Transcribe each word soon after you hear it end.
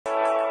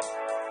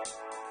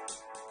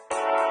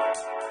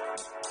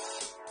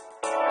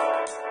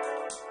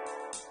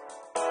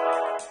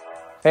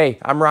Hey,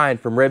 I'm Ryan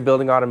from RIBU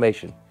Building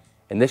Automation,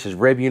 and this is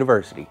RIBU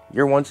University,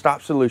 your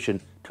one-stop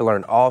solution to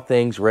learn all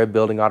things RIBU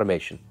Building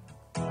Automation.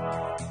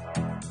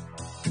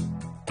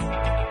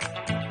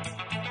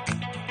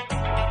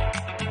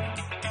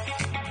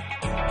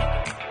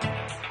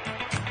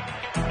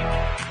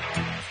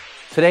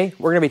 Today,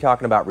 we're going to be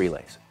talking about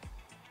relays.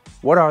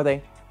 What are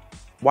they?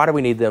 Why do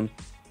we need them?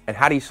 And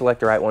how do you select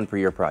the right one for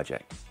your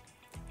project?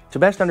 To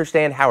best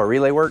understand how a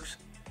relay works,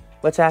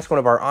 let's ask one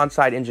of our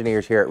on-site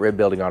engineers here at RIBU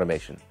Building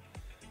Automation.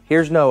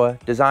 Here's Noah,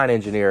 design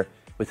engineer,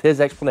 with his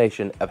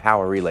explanation of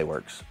how a relay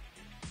works.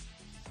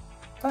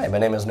 Hi, my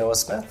name is Noah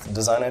Smith,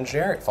 design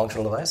engineer at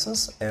Functional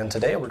Devices, and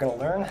today we're going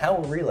to learn how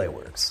a relay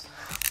works.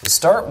 We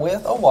start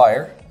with a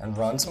wire and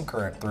run some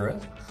current through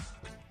it.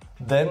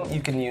 Then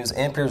you can use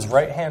Ampere's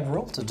right-hand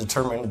rule to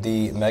determine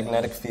the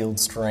magnetic field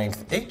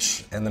strength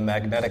H and the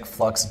magnetic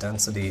flux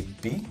density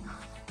B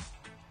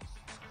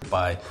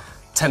by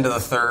 10 to the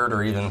third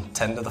or even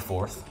 10 to the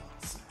fourth.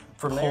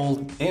 From there,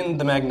 hold in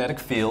the magnetic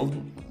field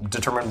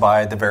determined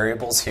by the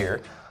variables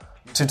here.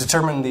 To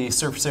determine the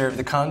surface area of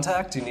the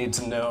contact, you need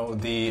to know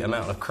the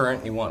amount of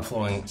current you want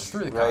flowing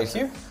through the contact.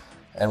 Right here.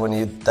 And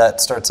when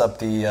that starts up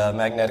the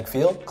magnetic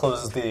field,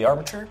 closes the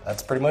armature,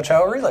 that's pretty much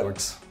how a relay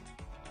works.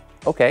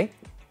 Okay,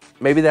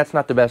 maybe that's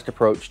not the best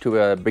approach to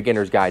a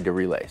beginner's guide to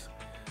relays.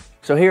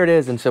 So here it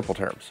is in simple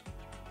terms.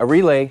 A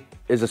relay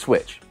is a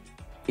switch.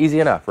 Easy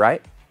enough,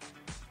 right?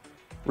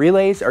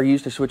 Relays are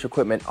used to switch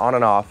equipment on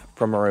and off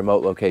from a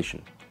remote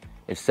location.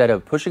 Instead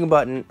of pushing a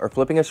button or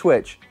flipping a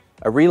switch,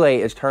 a relay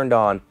is turned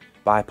on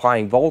by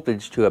applying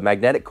voltage to a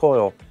magnetic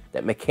coil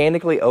that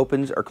mechanically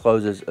opens or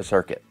closes a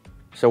circuit.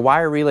 So why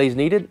are relays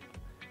needed?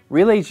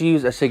 Relays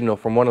use a signal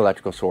from one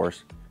electrical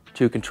source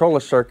to control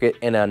a circuit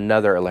in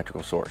another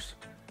electrical source.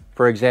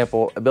 For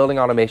example, a building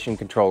automation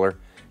controller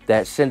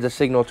that sends a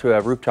signal to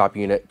a rooftop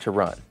unit to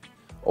run,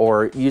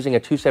 or using a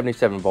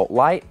 277 volt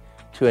light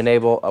to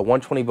enable a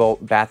 120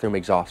 volt bathroom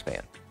exhaust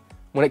fan.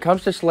 When it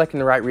comes to selecting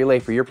the right relay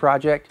for your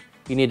project,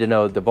 you need to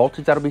know the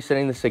voltage that will be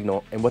sending the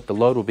signal and what the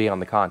load will be on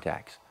the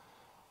contacts.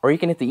 Or you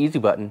can hit the easy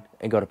button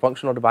and go to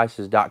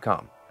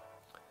functionaldevices.com.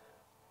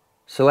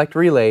 Select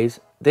relays,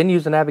 then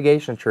use the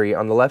navigation tree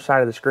on the left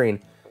side of the screen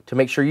to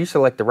make sure you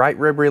select the right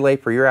RIB relay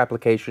for your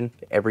application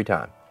every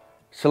time.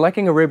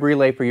 Selecting a RIB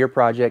relay for your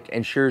project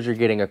ensures you're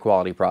getting a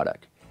quality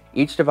product.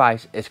 Each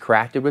device is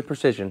crafted with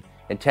precision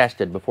and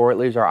tested before it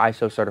leaves our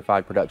ISO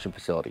certified production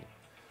facility.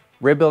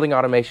 RIB Building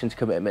Automation's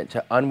commitment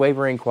to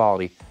unwavering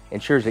quality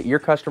ensures that your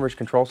customer's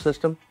control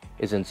system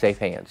is in safe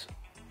hands.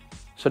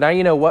 So now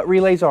you know what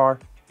relays are,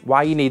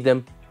 why you need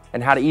them,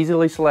 and how to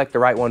easily select the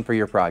right one for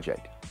your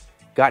project.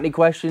 Got any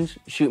questions?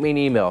 Shoot me an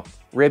email,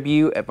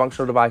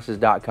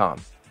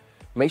 ribu@functionaldevices.com.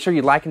 Make sure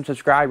you like and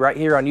subscribe right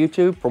here on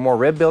YouTube for more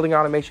RIB Building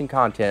Automation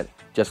content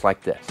just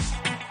like this.